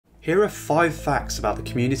Here are 5 facts about the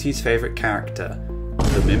community's favourite character,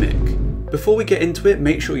 the Mimic. Before we get into it,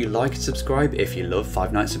 make sure you like and subscribe if you love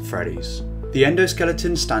Five Nights at Freddy's. The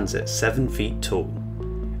endoskeleton stands at 7 feet tall.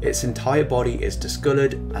 Its entire body is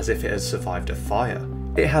discoloured as if it has survived a fire.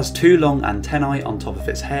 It has 2 long antennae on top of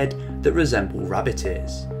its head that resemble rabbit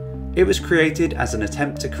ears. It was created as an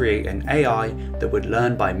attempt to create an AI that would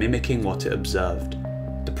learn by mimicking what it observed.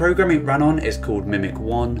 The program it ran on is called Mimic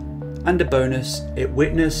 1, and a bonus, it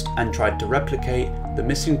witnessed and tried to replicate the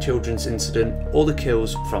missing children's incident or the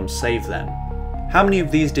kills from Save Them. How many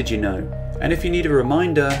of these did you know? And if you need a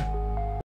reminder,